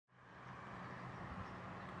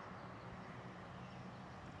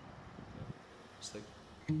Just like,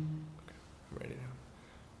 okay, I'm ready now.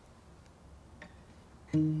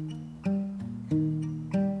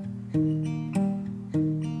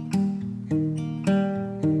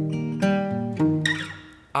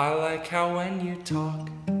 I like how when you talk,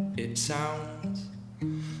 it sounds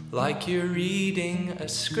like you're reading a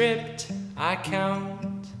script. I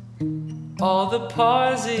count all the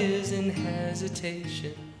pauses and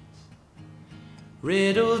hesitations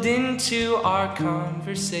riddled into our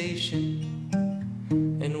conversation.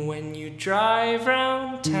 And when you drive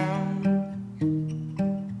round town,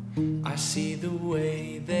 I see the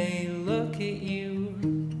way they look at you.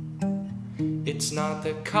 It's not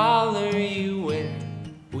the collar you wear.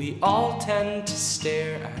 We all tend to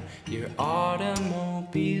stare at your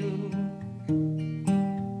automobile.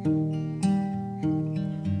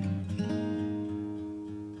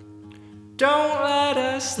 Don't let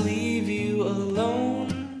us leave you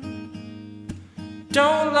alone.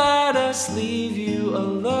 Don't let us leave you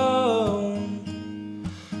alone.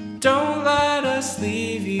 Don't let us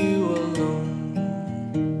leave you alone.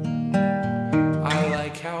 I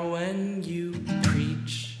like how when you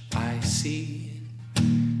preach, I see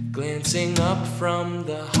glancing up from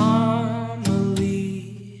the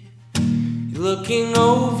homily, looking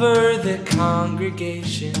over the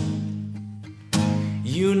congregation.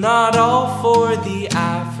 You nod all for the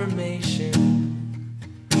affirmation.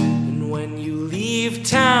 And when you leave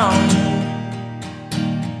town,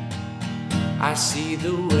 I see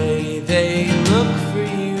the way they look for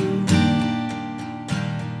you.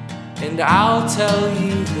 And I'll tell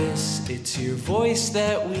you this, it's your voice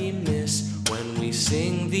that we miss when we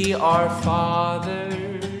sing the Our Father.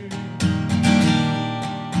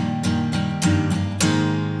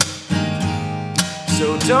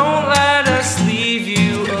 So don't let us leave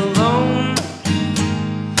you alone.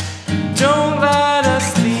 Don't let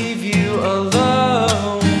us leave you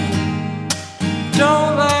alone.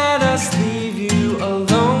 Don't let us leave you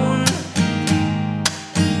alone.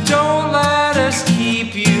 Don't let us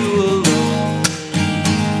keep you alone.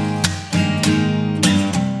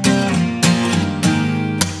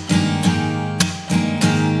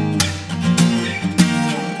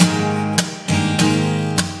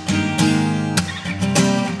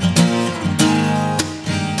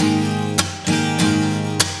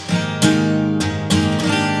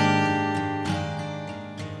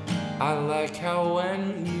 I like how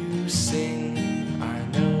when you sing, I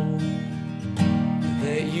know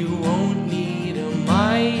that you won't need a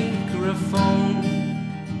microphone.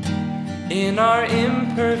 In our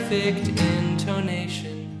imperfect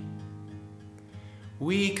intonation,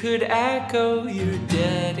 we could echo your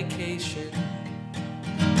dedication.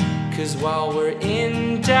 'Cause while we're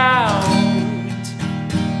in doubt,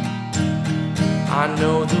 I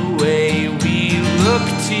know the way we look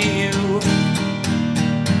to you.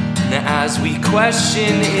 And as we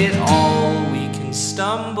question it all, we can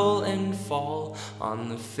stumble and fall on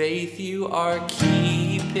the faith you are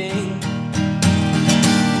keeping.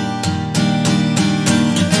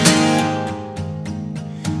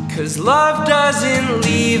 'Cause love doesn't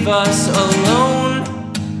leave us alone.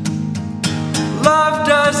 Love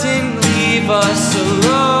doesn't leave us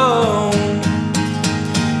alone.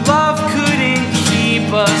 Love couldn't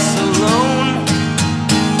keep us alone.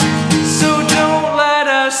 So don't let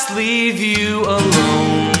us leave you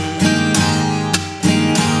alone.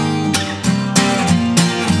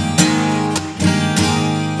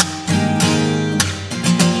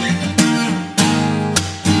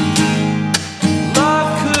 Love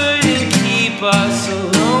couldn't keep us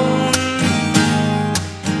alone.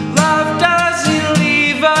 Love doesn't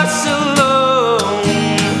leave us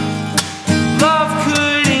alone. Love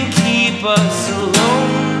couldn't keep us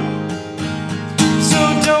alone. So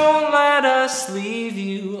don't let us leave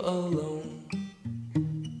you alone.